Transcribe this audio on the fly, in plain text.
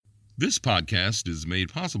This podcast is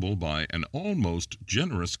made possible by an almost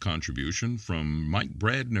generous contribution from Mike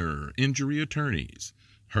Brandner, Injury Attorneys.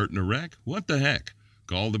 Hurt in a wreck? What the heck?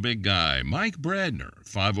 Call the big guy, Mike Brandner,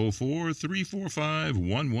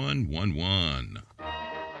 504-345-1111.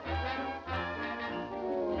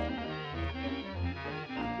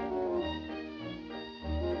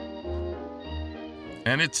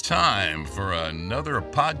 And it's time for another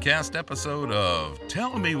podcast episode of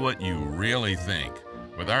Tell Me What You Really Think,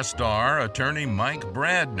 with our star attorney Mike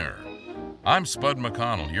Brandner. I'm Spud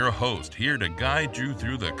McConnell, your host, here to guide you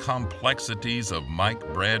through the complexities of Mike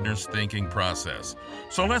Brandner's thinking process.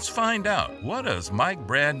 So let's find out, what does Mike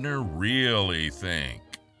Brandner really think?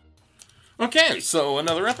 Okay, so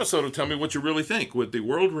another episode of Tell Me What You Really Think with the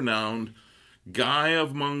world-renowned guy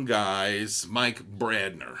among guys, Mike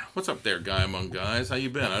Brandner. What's up there, guy among guys? How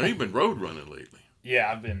you been? I know you've been road running lately.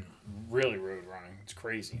 Yeah, I've been really road running. It's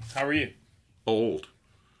crazy. How are you? Old.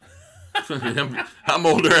 I'm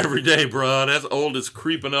older every day, bro. That's old is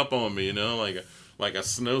creeping up on me, you know, like a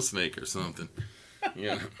snow snake or something.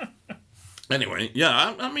 Yeah. Anyway,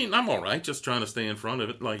 yeah, I mean, I'm all right. Just trying to stay in front of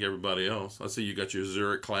it like everybody else. I see you got your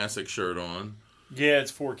Zurich Classic shirt on. Yeah,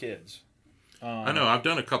 it's 4 kids. I know. I've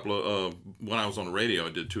done a couple of when I was on the radio. I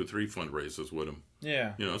did 2 or 3 fundraisers with them.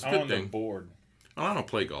 Yeah, you know, it's a I'm good on thing. The board. Well, I don't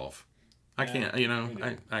play golf. I can't. You know,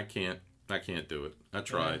 I can't do it. I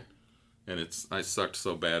tried, and I sucked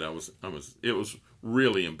so bad. It was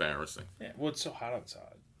really embarrassing. Yeah, well, it's so hot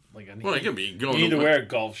outside. Like I need, well, it can be going. You need to wear a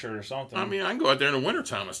golf shirt or something. I mean, I can go out there in the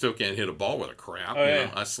wintertime. I still can't hit a ball with a crap. Oh, yeah.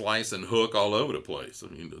 Know? I slice and hook all over the place. I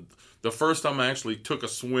mean, the first time I actually took a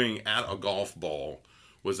swing at a golf ball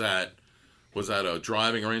was at a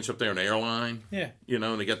driving range up there, an airline. Yeah. You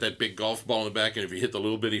know, and they got that big golf ball in the back, and if you hit the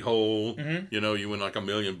little bitty hole, you know, you win like $1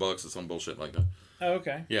 million or some bullshit like that. Oh,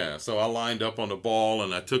 okay. Yeah, so I lined up on the ball,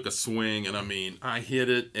 and I took a swing, and I mean, I hit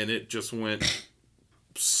it, and it just went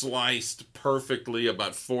sliced perfectly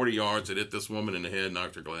about 40 yards. It hit this woman in the head,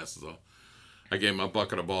 knocked her glasses off. I gave my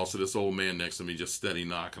bucket of balls to this old man next to me, just steady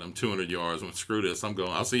knocking him 200 yards. Went, screw this, I'm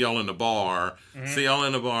going. I'll see y'all in the bar. See y'all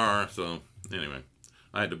in the bar. So, anyway.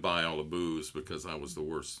 I had to buy all the booze because I was the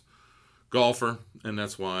worst golfer, and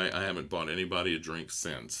that's why I haven't bought anybody a drink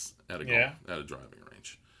since at a driving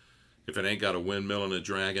range. If it ain't got a windmill and a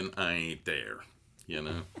dragon, I ain't there. You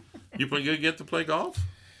know, you get to play golf?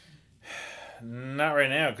 Not right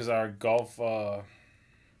now because our golf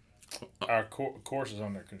course is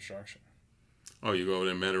under construction. Oh, you go over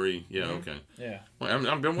there, Metairie? Yeah, okay. Yeah. Well,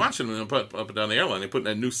 I've been watching them up and down the airline. They're putting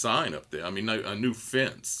that new sign up there. I mean, a new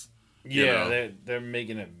fence. Yeah, they're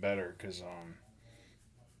making it better because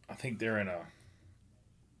I think they're in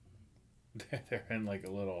like a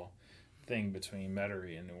little thing between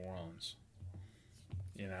Metairie and New Orleans.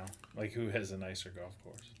 You know, like who has a nicer golf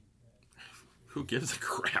course? Who gives a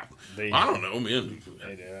crap? I don't know, man.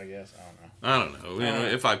 They do, I guess. I don't know. You know,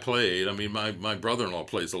 if I played, I mean, my brother-in-law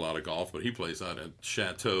plays a lot of golf, but he plays out at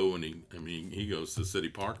Chateau, and he goes to City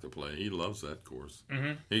Park to play. He loves that course.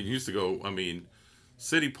 Mm-hmm. He used to go. I mean,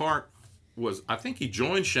 City Park was, I think he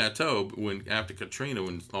joined Chateau after Katrina,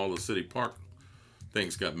 when all the City Park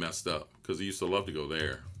things got messed up, because he used to love to go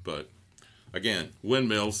there. But again,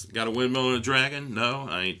 windmills. Got a windmill and a dragon? No,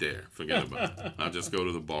 I ain't there. Forget about it. I'll just go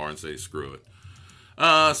to the bar and say screw it.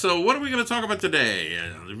 So what are we going to talk about today?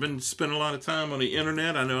 I've been spending a lot of time on the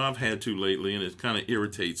internet. I know I've had to lately, and it kind of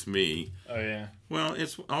irritates me. Oh, yeah. Well,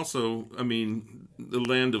 it's also, I mean, the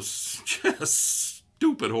land of just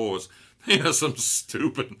stupid whores. There's some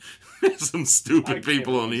stupid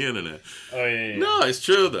people on the internet. Oh yeah. No, it's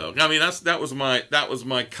true though. I mean, that was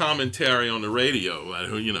my commentary on the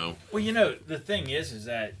radio. You know. Well, you know, the thing is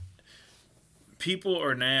that people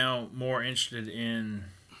are now more interested in.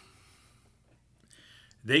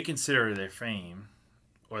 They consider their fame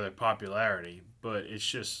or their popularity, but it's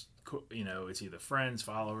just, you know, it's either friends,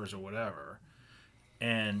 followers, or whatever,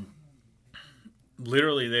 and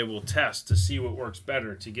literally they will test to see what works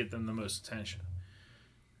better to get them the most attention.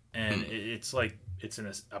 And it's like, it's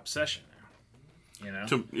an obsession now, you know?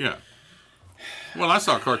 Yeah. Well, I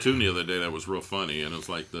saw a cartoon the other day that was real funny, and it was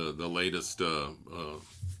like the latest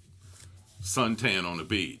suntan on the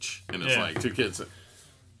beach. And it's like 2 kids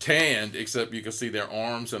tanned, except you can see their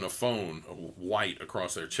arms and a phone white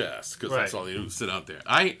across their chest, because that's all they do, sit out there.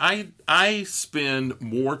 I spend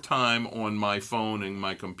more time on my phone and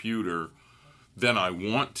my computer than I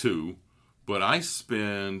want to, but I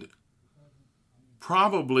spend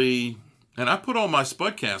probably, and I put all my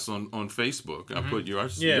Spudcasts on Facebook. I put your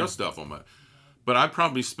stuff on my, but I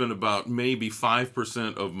probably spend about maybe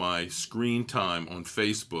 5% of my screen time on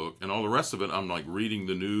Facebook, and all the rest of it I'm like reading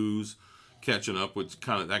the news, catching up with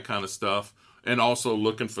that kind of stuff, and also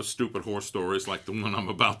looking for stupid horror stories like the one I'm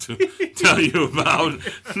about to tell you about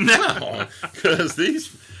now. Because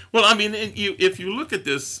these, well, I mean, if you look at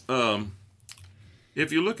this,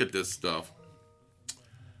 stuff,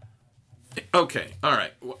 okay, all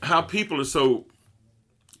right, how people are so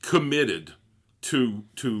committed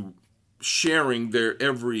to sharing their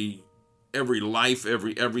every life,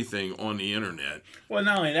 everything on the internet. Well,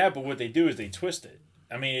 not only that, but what they do is they twist it.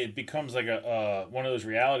 I mean, it becomes like a one of those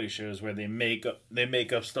reality shows where they make up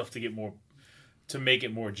stuff to make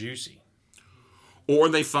it more juicy, or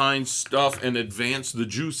they find stuff and advance the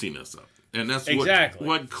juiciness of it. And that's exactly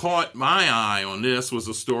what caught my eye on this was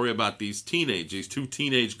a story about these two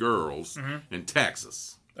teenage girls in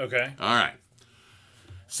Texas. Okay. All right.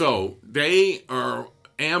 So they are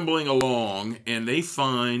ambling along and they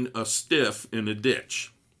find a stiff in a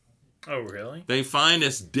ditch. Oh, really? They find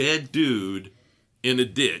this dead dude in a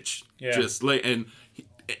ditch. Yeah. And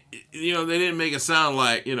they didn't make it sound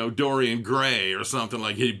like, Dorian Gray or something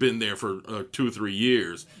like he'd been there for 2 or 3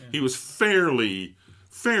 years. Yeah. He was fairly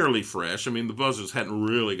fresh. I mean, the buzzers hadn't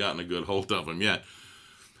really gotten a good hold of him yet.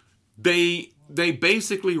 They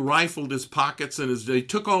basically rifled his pockets and they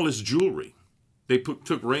took all his jewelry. They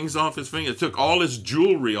took rings off his fingers, took all his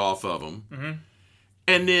jewelry off of him,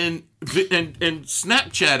 and then and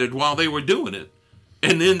Snapchatted while they were doing it,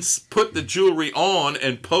 and then put the jewelry on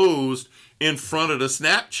and posed in front of the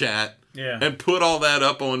Snapchat, and put all that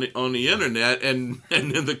up on the internet, and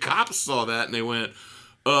then the cops saw that and they went,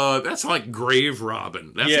 that's like grave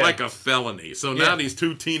robbing. That's like a felony. So now these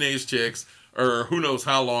 2 teenage chicks, or who knows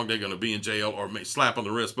how long they're going to be in jail or may slap on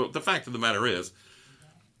the wrist. But the fact of the matter is,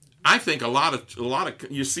 I think a lot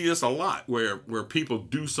of you see this a lot where people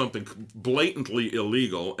do something blatantly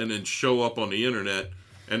illegal and then show up on the internet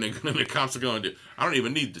and then the cops are going to, I don't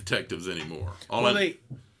even need detectives anymore.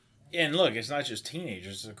 And look, it's not just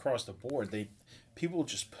teenagers, it's across the board. People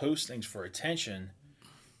just post things for attention,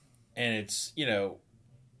 and it's,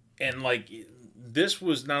 and like this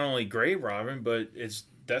was not only grave robbing, but it's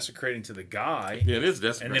desecrating to the guy. Yeah, it is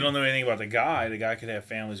desecrating. And they don't know anything about the guy. The guy could have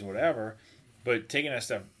families or whatever, but taking that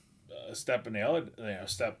step in the other,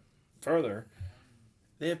 step further,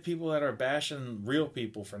 they have people that are bashing real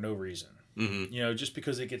people for no reason. Mm-hmm. Just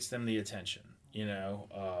because it gets them the attention.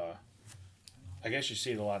 I guess you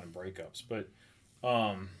see it a lot in breakups, but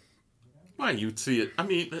why you'd see it? I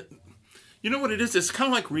mean, you know what it is? It's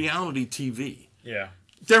kind of like reality TV. Yeah.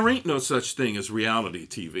 There ain't no such thing as reality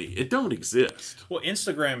TV. It don't exist. Well,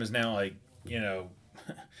 Instagram is now like,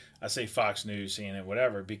 I say Fox News, CNN,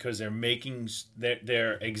 whatever, because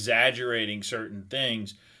they're exaggerating certain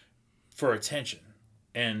things for attention.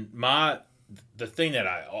 And the thing that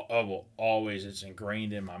I will always, it's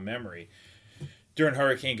ingrained in my memory, during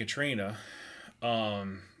Hurricane Katrina, I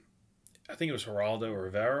think it was Geraldo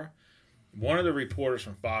Rivera, one of the reporters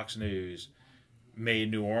from Fox News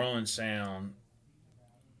made New Orleans sound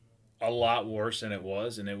a lot worse than it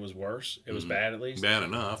was, and it was worse. It was bad, at least. Bad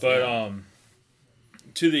enough. But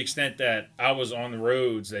to the extent that I was on the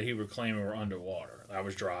roads that he would claim were underwater. I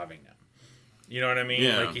was driving them. You know what I mean?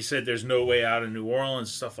 Yeah. Like he said, there's no way out of New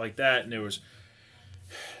Orleans, stuff like that. And there was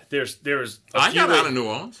I got out of New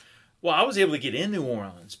Orleans. Well, I was able to get in New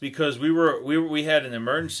Orleans because we had an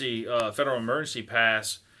emergency federal emergency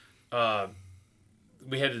pass.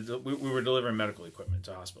 We were delivering medical equipment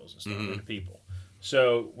to hospitals and stuff and to people.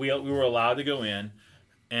 So we were allowed to go in,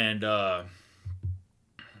 and I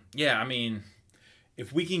mean,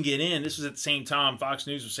 if we can get in, this was at the same time Fox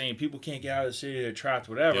News was saying people can't get out of the city, they're trapped,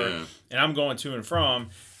 whatever. Yeah. And I'm going to and from,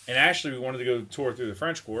 and actually we wanted to go tour through the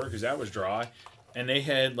French Quarter because that was dry, and they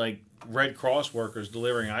had like Red Cross workers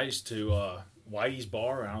delivering ice to Whitey's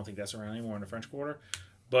Bar. I don't think that's around anymore in the French Quarter,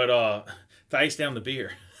 but to ice down the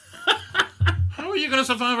beer. How are you going to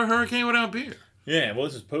survive a hurricane without beer? Yeah, well,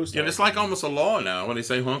 this is post. Yeah, it's like almost a law now. When they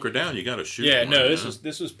say hunker down, you got to shoot. Yeah, no,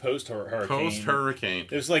 this was post hurricane. Post hurricane.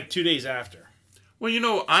 It was like 2 days after. Well,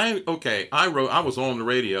 I was on the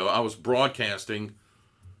radio. I was broadcasting.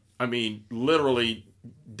 I mean, literally,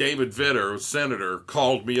 David Vitter, senator,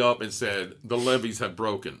 called me up and said the levees have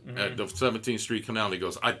broken at the 17th Street Canal. He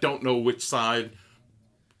goes, I don't know which side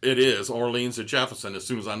it is, Orleans or Jefferson. As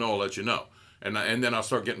soon as I know, I'll let you know. And then I'll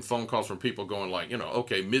start getting phone calls from people going like,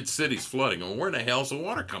 okay, mid-city's flooding. And where the hell's the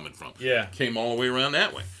water coming from? Yeah. Came all the way around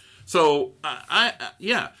that way. So,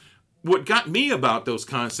 what got me about those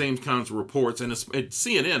same kinds of reports, and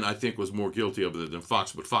CNN, I think, was more guilty of it than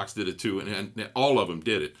Fox, but Fox did it too, and all of them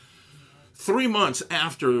did it. 3 months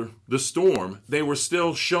after the storm, they were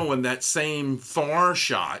still showing that same far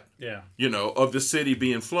shot, of the city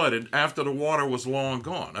being flooded after the water was long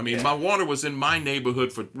gone. I mean, my water was in my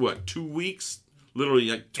neighborhood for, 2 weeks literally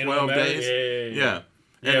like 12 days. Yeah.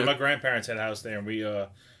 And My grandparents had a house there, and we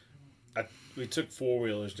took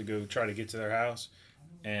 4-wheelers to go try to get to their house,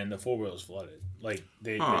 and the 4-wheelers flooded. Like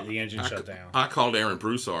the engine shut down. I called Aaron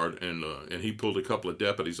Broussard, and he pulled a couple of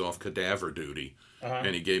deputies off cadaver duty,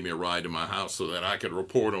 and he gave me a ride to my house so that I could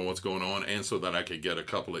report on what's going on, and so that I could get a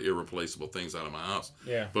couple of irreplaceable things out of my house.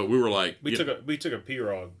 Yeah, but we were like, we took a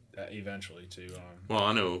P-Rog eventually to. Well,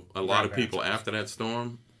 I know a lot of people after that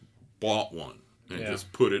storm bought one and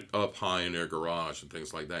just put it up high in their garage and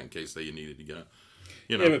things like that in case they needed to get.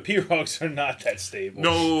 You know. Yeah, but P-Rogs are not that stable.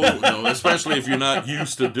 No, especially if you're not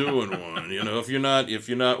used to doing one. You know, if you're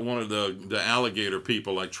not one of the alligator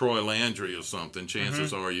people like Troy Landry or something,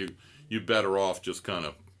 chances are you better off just kind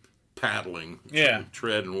of paddling,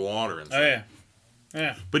 treading water and stuff.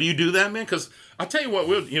 Yeah. But you do that, man, because I tell you what,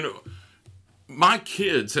 my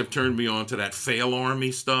kids have turned me on to that fail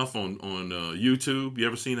army stuff on YouTube. You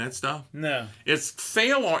ever seen that stuff? No. It's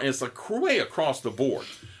it's a way across the board,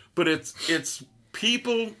 but it's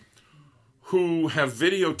people who have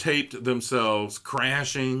videotaped themselves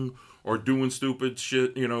crashing or doing stupid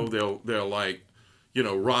shit. They'll like,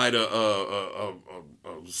 ride a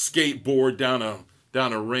skateboard down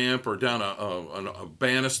a ramp or down a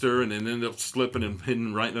banister and then end up slipping and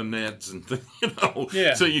hitting right in the nets and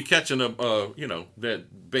Yeah. So you're catching that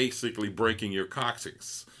basically breaking your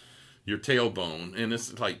coccyx, your tailbone, and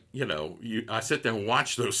it's like, I sit there and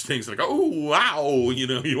watch those things like, oh wow,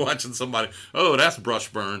 you're watching somebody, oh that's brush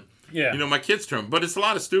burn. Yeah. My kids turn, but it's a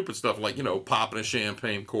lot of stupid stuff like, popping a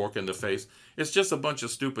champagne cork in the face. It's just a bunch of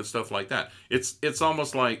stupid stuff like that. It's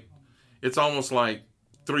almost like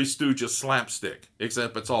Three Stooges slapstick,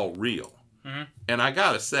 except it's all real. Mm-hmm. And I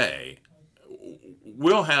gotta say,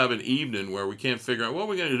 we'll have an evening where we can't figure out what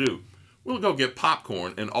we're gonna do. We'll go get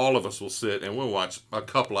popcorn, and all of us will sit and we'll watch a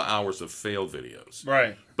couple of hours of fail videos.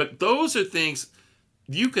 Right. But those are things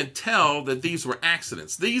you can tell that these were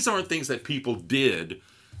accidents. These aren't things that people did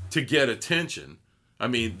to get attention. I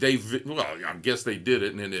mean, I guess they did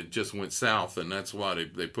it, and then it just went south, and that's why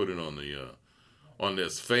they put it on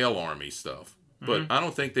this fail army stuff. But I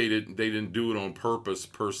don't think they didn't do it on purpose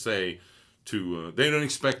per se. They don't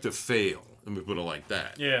expect to fail. Let me put it like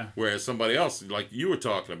that. Yeah. Whereas somebody else, like you were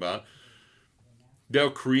talking about, they'll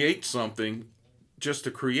create something just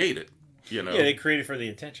to create it. Yeah, they create it for the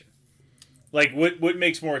attention. Like what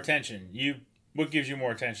makes more attention? What gives you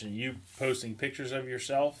more attention? You posting pictures of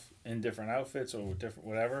yourself in different outfits or different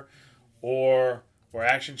whatever, or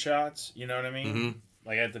action shots. You know what I mean? Mm-hmm.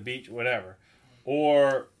 Like at the beach, whatever.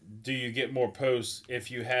 Or do you get more posts if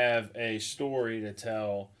you have a story to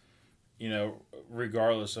tell,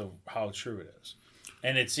 regardless of how true it is?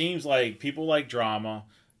 And it seems like people like drama.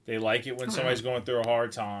 They like it when somebody's going through a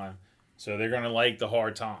hard time. So they're going to like the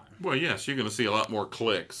hard time. Well, yes, you're going to see a lot more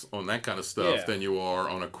clicks on that kind of stuff than you are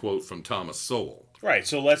on a quote from Thomas Sowell. Right.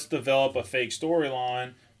 So let's develop a fake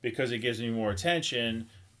storyline because it gives me more attention.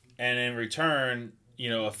 And in return,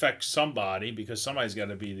 affect somebody because somebody's got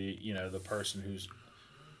to be the person who's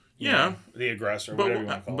the aggressor, whatever you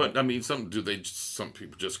want to call it. But I mean, some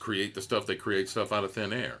people just create the stuff. They create stuff out of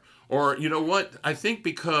thin air. Or you know what? I think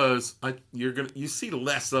because you see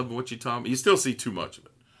less of what you're talking about. You still see too much of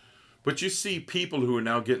it. But you see people who are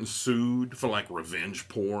now getting sued for like revenge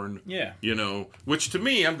porn. Yeah. Which to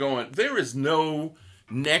me, I'm going, there is no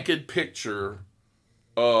naked picture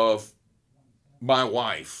of my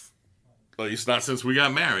wife. At least not since we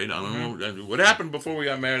got married. I don't know. What happened before we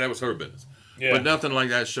got married, that was her business. Yeah. But nothing like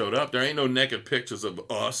that showed up. There ain't no naked pictures of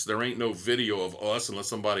us. There ain't no video of us unless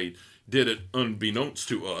somebody did it unbeknownst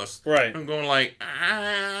to us. Right. I'm going like,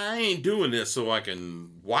 I ain't doing this so I can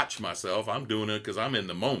watch myself. I'm doing it because I'm in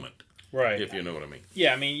the moment. Right. If you know what I mean.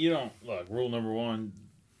 Yeah, I mean, you don't, look, rule number 1,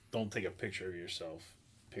 don't take a picture of yourself,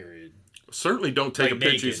 period. Certainly don't take a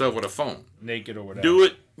picture of yourself with a phone. Naked or whatever. Do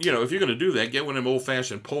it, if you're going to do that, get one of them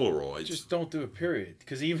old-fashioned Polaroids. Just don't do it, period.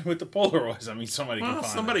 Because even with the Polaroids, I mean, somebody can find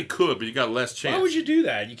somebody could, but you got less chance. Why would you do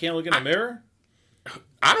that? You can't look in a mirror?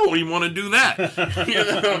 I don't even want to do that.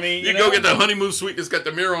 I mean, you go get the honeymoon suite that's got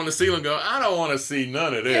the mirror on the ceiling and go, I don't want to see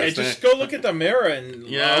none of this. Yeah, just go look at the mirror and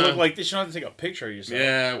look like this. You don't have to take a picture of yourself.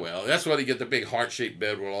 Yeah, well, that's why they get the big heart-shaped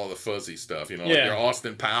bed with all the fuzzy stuff, like your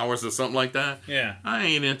Austin Powers or something like that. Yeah. I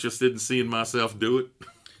ain't interested in seeing myself do it.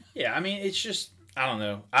 Yeah, I mean, it's just, I don't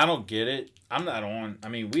know. I don't get it. I'm not on. I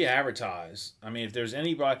mean, we advertise. I mean, if there's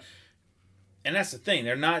anybody, and that's the thing,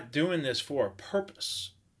 they're not doing this for a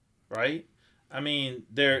purpose, right? I mean,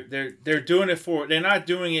 they're doing it for. They're not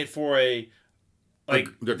doing it for they're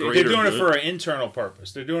doing it for an internal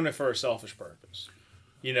purpose. They're doing it for a selfish purpose.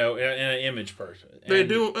 You know, in an image person. They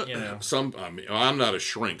do. You know, some. I mean, I'm not a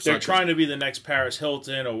shrink. They're trying to be the next Paris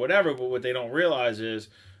Hilton or whatever, but what they don't realize is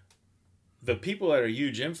the people that are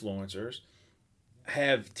huge influencers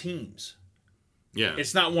have teams. Yeah.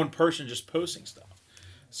 It's not one person just posting stuff.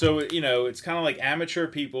 So, you know, it's kind of like amateur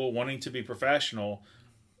people wanting to be professional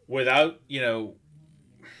without, you know,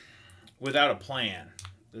 without a plan.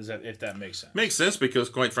 If that makes sense? Makes sense because,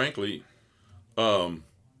 quite frankly,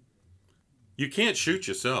 you can't shoot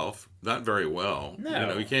yourself not very well. No. You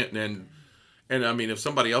know, you can't. And I mean, if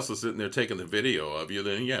somebody else is sitting there taking the video of you,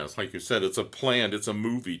 then yeah, it's like you said, it's a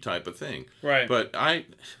movie type of thing. Right. But I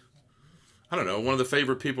don't know. One of the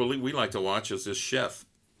favorite people we like to watch is this Chef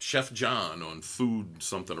John on Food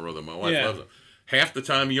something or other. My wife loves him. Half the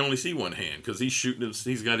time you only see one hand because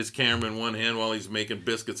he's got his camera in one hand while he's making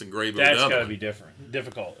biscuits and gravy with the other. That's got to be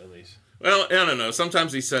difficult at least. Well, I don't know.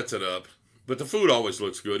 Sometimes he sets it up, but the food always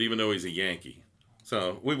looks good, even though he's a Yankee.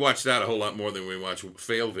 So we watch that a whole lot more than we watch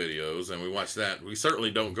fail videos, and we watch that. We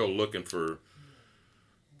certainly don't go looking for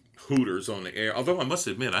Hooters on the air. Although I must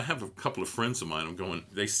admit, I have a couple of friends of mine.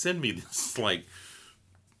 They send me this like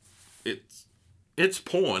it's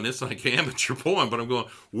porn. It's like amateur porn, but I'm going,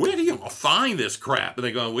 where do you find this crap? And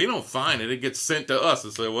they go, we don't find it. It gets sent to us.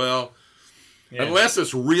 And say, well, unless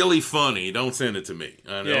it's really funny, don't send it to me.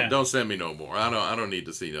 Don't send me no more. I don't need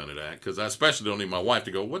to see none of that because I especially don't need my wife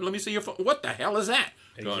to go, what? Let me see your phone. What the hell is that?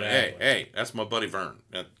 Exactly. Going, hey, that's my buddy Vern.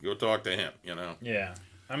 Go talk to him. You know. Yeah,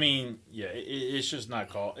 I mean, it's just not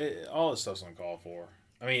called. All this stuff's uncalled for.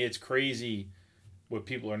 I mean, it's crazy what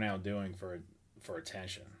people are now doing for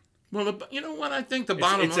attention. Well, you know what? I think the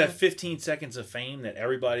bottom line... It's that 15 seconds of fame that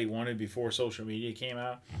everybody wanted before social media came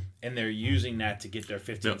out, and they're using that to get their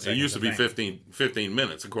 15 seconds It used to be fame. 15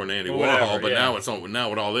 minutes, according to Andy Warhol, whatever, but now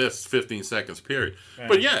with all this, 15 seconds, period. Right.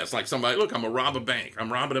 But yeah, it's like somebody, look, I'm going to rob a bank. I'm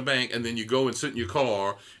robbing a bank, and then you go and sit in your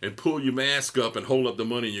car and pull your mask up and hold up the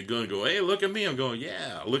money in your gun and go, hey, look at me. I'm going,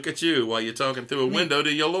 yeah, look at you while you're talking through a window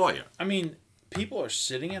to your lawyer. I mean, people are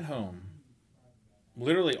sitting at home,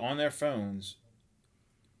 literally on their phones,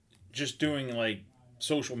 just doing like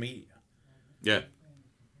social media. Yeah.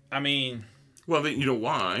 I mean, well, you know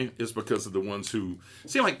why? It's because of the ones who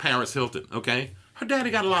see, like Paris Hilton. Okay, her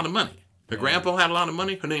daddy got a lot of money. Her grandpa had a lot of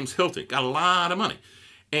money. Her name's Hilton. Got a lot of money,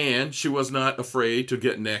 and she was not afraid to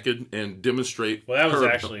get naked and demonstrate. Well, that was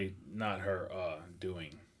actually not her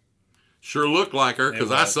doing. Sure looked like her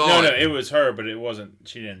because I saw it. No, it was her, but it wasn't.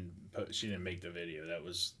 She didn't make the video. That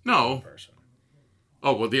was the other person.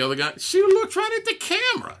 Oh, well, the other guy, she looked right at the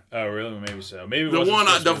camera. Oh, really? Maybe so. Maybe it the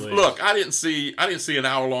wasn't one. Look, I didn't see an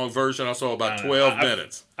hour-long version. I saw about 12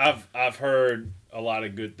 minutes. I've heard a lot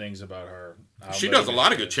of good things about her. She does a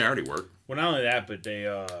lot of good charity work. Well, not only that, but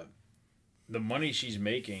the money she's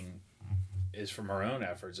making is from her own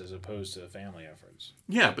efforts as opposed to family efforts.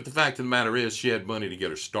 Yeah, but the fact of the matter is, she had money to get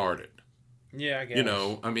her started. Yeah, I guess. You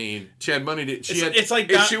know, I mean, she had money to. It's like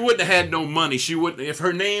if she wouldn't have had no money, she wouldn't. If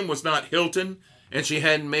her name was not Hilton. And she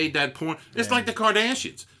hadn't made that porn. It's like the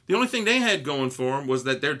Kardashians. The only thing they had going for them was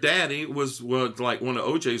that their daddy was like one of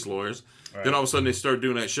OJ's lawyers. Right. Then all of a sudden they started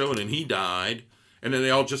doing that show, and then he died. And then they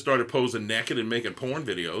all just started posing naked and making porn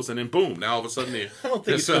videos. And then boom, now all of a sudden I don't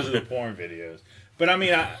think it's because of the porn videos. But I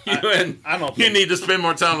mean, I don't think... You need to spend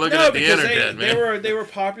more time looking at the internet, man. They were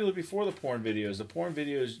popular before the porn videos. The porn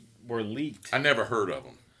videos were leaked. I never heard of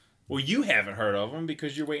them. Well, you haven't heard of them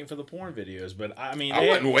because you're waiting for the porn videos. But I mean, I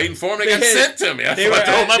wasn't waiting for them. They got sent to me. I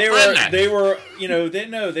told my friend that. They were, you know,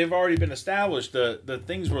 they've already been established. The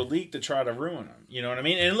things were leaked to try to ruin them. You know what I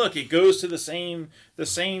mean? And look, it goes to the same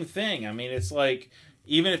thing. I mean, it's like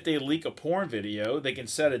even if they leak a porn video, they can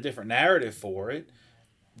set a different narrative for it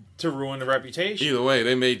to ruin the reputation. Either way,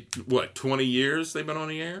 they made 20 years they've been on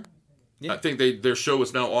the air. Yeah. I think their show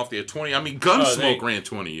is now off the air 20. I mean, Gunsmoke ran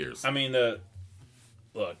 20 years. I mean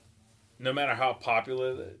look. No matter how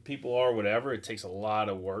popular people are, whatever, it takes a lot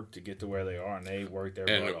of work to get to where they are, and they work their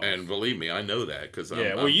butt off. And believe me, I know that because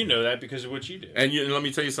you know that because of what you do. And let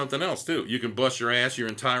me tell you something else too. You can bust your ass your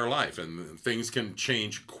entire life, and things can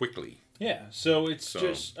change quickly. Yeah, so it's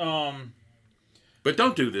just. But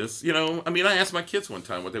don't do this. You know, I mean, I asked my kids one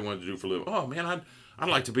time what they wanted to do for a living. Oh man, I'd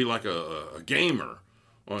like to be like a gamer.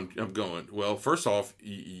 I'm going. Well, first off,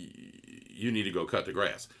 you need to go cut the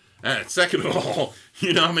grass. And second of all,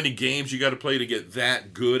 you know how many games you got to play to get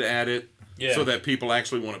that good at it? Yeah. So that people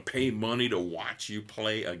actually want to pay money to watch you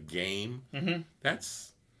play a game? Mm-hmm.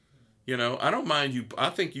 That's, you know, I don't mind you.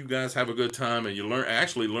 I think you guys have a good time and you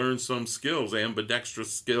learn some skills,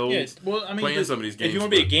 ambidextrous skills. Yeah, well, I mean, playing some of these games. If you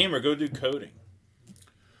want to be a gamer, go do coding.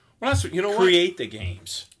 Well, that's, you know Create the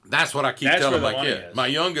games. That's what I keep That's telling where my the money kid. is. My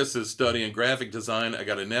youngest is studying graphic design. I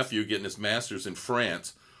got a nephew getting his master's in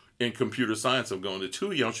France in computer science. I'm going, the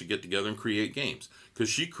two of y'all should get together and create games. Because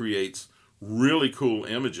she creates really cool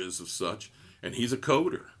images of such. And he's a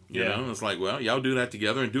coder. You know? And it's like, well, y'all do that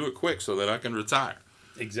together and do it quick so that I can retire.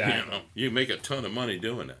 Exactly. You know, you make a ton of money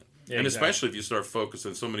doing that. Yeah, and exactly. especially if you start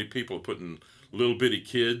focusing, so many people are putting little bitty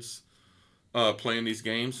kids playing these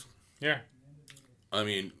games. Yeah. I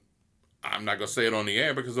mean, I'm not going to say it on the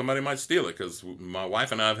air because somebody might steal it, because my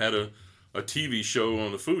wife and I have had a TV show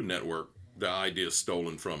on the Food Network. The idea is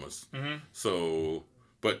stolen from us. Mm-hmm. So,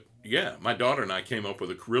 but yeah, my daughter and I came up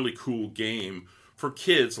with a really cool game for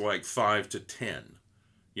kids like 5 to 10.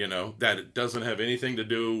 You know, that it doesn't have anything to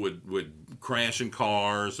do with crashing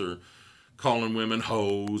cars or calling women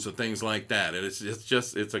hoes or things like that. And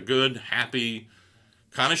it's a good, happy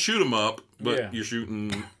kind of shoot 'em up, but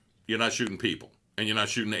you're not shooting people. And you're not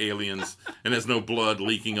shooting aliens, and there's no blood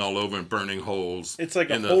leaking all over and burning holes. It's like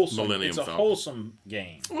in a Millennium Falcon. wholesome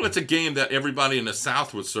game. Well, it's a game that everybody in the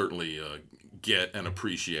South would certainly get and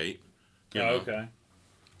appreciate. You know? Okay.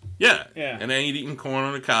 Yeah. Yeah. And they ain't eating corn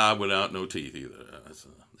on the cob without no teeth either.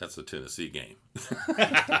 That's a Tennessee game.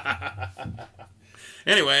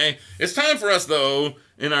 Anyway, it's time for us, though,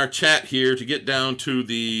 in our chat here to get down to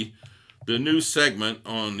the new segment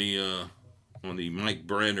on the Mike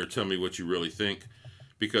Brandner Tell Me What You Really Think,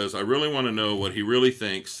 because I really want to know what he really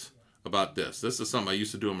thinks about this. This is something I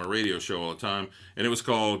used to do on my radio show all the time, and it was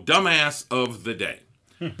called Dumbass of the Day.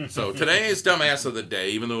 So today is Dumbass of the Day,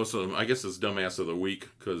 even though I guess it's Dumbass of the Week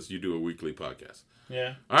because you do a weekly podcast.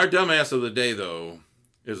 Yeah. Our Dumbass of the Day, though,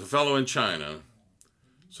 is a fellow in China.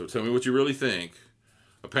 So tell me what you really think.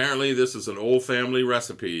 Apparently, this is an old family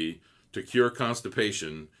recipe to cure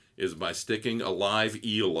constipation is by sticking a live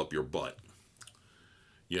eel up your butt.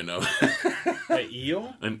 You know? An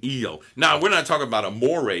eel? An eel. Now, we're not talking about a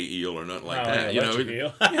moray eel or nothing like that. You know,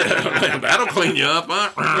 eel. Yeah, that'll clean you up,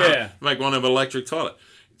 huh? Yeah. Like one of an electric toilet.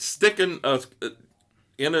 Sticking out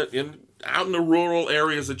in the rural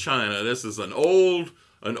areas of China, this is an old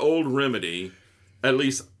remedy. At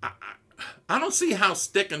least, I don't see how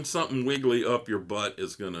sticking something wiggly up your butt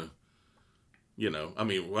is gonna, you know. I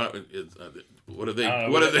mean, what are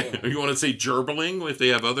they? You want to say gerbling if they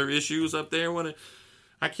have other issues up there?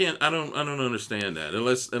 I don't understand that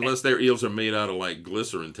unless their eels are made out of like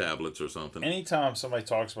glycerin tablets or something. Anytime somebody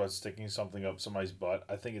talks about sticking something up somebody's butt,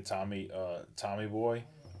 I think of Tommy Boy.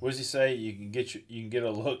 What does he say? You can get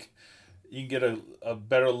a look. You can get a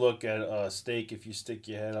better look at a steak if you stick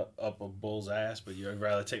your head up a bull's ass, but you'd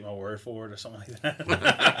rather take my word for it or something like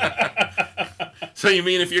that. So you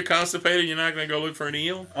mean if you're constipated, you're not going to go look for an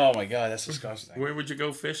eel? Oh my God, that's disgusting. Where would you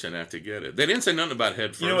go fishing at to get it? They didn't say nothing about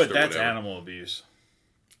head first. You know what? Or That's whatever. animal abuse.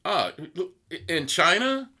 In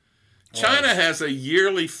China has a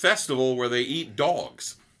yearly festival where they eat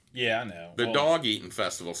dogs. Yeah, I know. The dog eating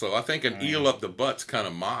festival. So I think an eel up the butt's kind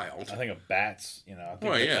of mild. I think of bats. You know,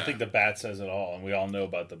 I think the bat says it all, and we all know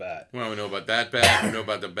about the bat. Well, we know about that bat. We know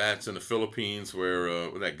about the bats in the Philippines where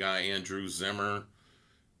that guy Andrew Zimmer,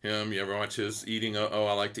 you ever watch his eating?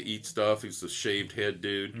 I like to eat stuff. He's the shaved head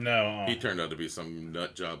dude. No. He turned out to be some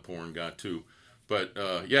nut job porn guy too. But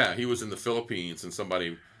he was in the Philippines, and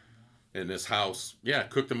somebody in this house,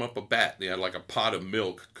 cooked him up a bat. They had like a pot of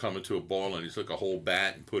milk coming to a boil, and he took a whole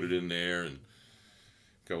bat and put it in there and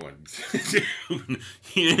going, dude,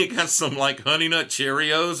 you ain't got some like Honey Nut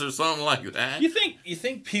Cheerios or something like that? You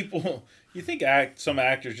think some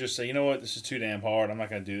actors just say, you know what, this is too damn hard. I'm not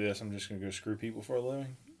going to do this. I'm just going to go screw people for a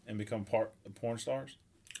living and become porn stars?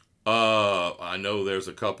 I know there's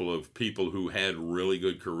a couple of people who had really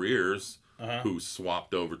good careers who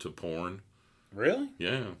swapped over to porn. Really?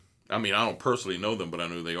 Yeah. I mean, I don't personally know them, but I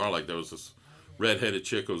know they are. Like, there was this redheaded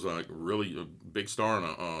chick who was like really a big star in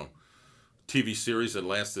a TV series that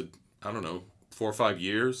lasted, 4 or 5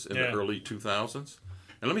 years in the early 2000s.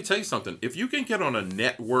 And let me tell you something. If you can get on a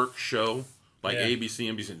network show, like ABC,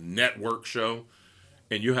 NBC network show,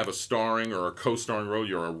 and you have a starring or a co-starring role,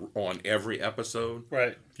 you're on every episode.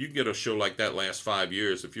 Right. If you get a show like that last 5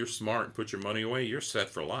 years, if you're smart and put your money away, you're set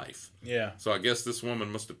for life. Yeah. So I guess this woman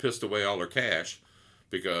must have pissed away all her cash,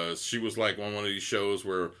 because she was like on one of these shows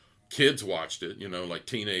where kids watched it, like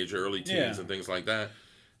teenage, early teens and things like that.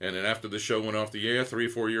 And then after the show went off the air, 3 or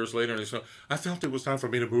 4 years later, they said, I felt it was time for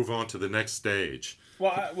me to move on to the next stage.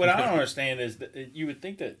 Well, what I don't understand is that you would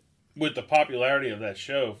think that with the popularity of that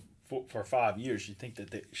show for 5 years, you'd think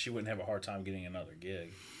that she wouldn't have a hard time getting another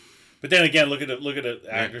gig. But then again, look at the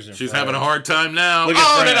actors. She's having a hard time now. Did Did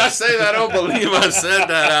I say that? I don't believe I said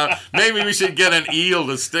that out. Maybe we should get an eel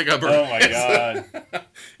to stick up her Oh my God.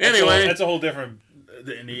 Anyway. That's a whole different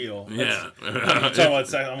an eel. Yeah. I'm talking about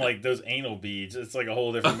sex. I'm like, those anal beads. It's like a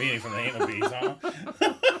whole different meaning from the anal beads, huh?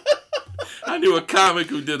 I knew a comic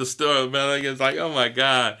who did a story about it. It's like, oh my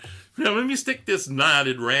God. Now, let me stick this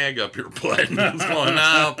knotted rag up your butt. And it's going,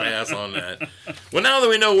 I'll pass on that. Well, now that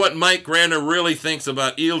we know what Mike Brandner really thinks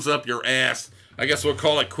about eels up your ass, I guess we'll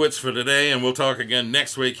call it quits for today, and we'll talk again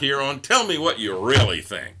next week here on Tell Me What You Really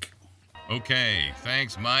Think. Okay,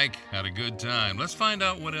 thanks, Mike. Had a good time. Let's find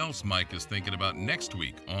out what else Mike is thinking about next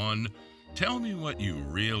week on Tell Me What You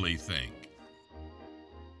Really Think.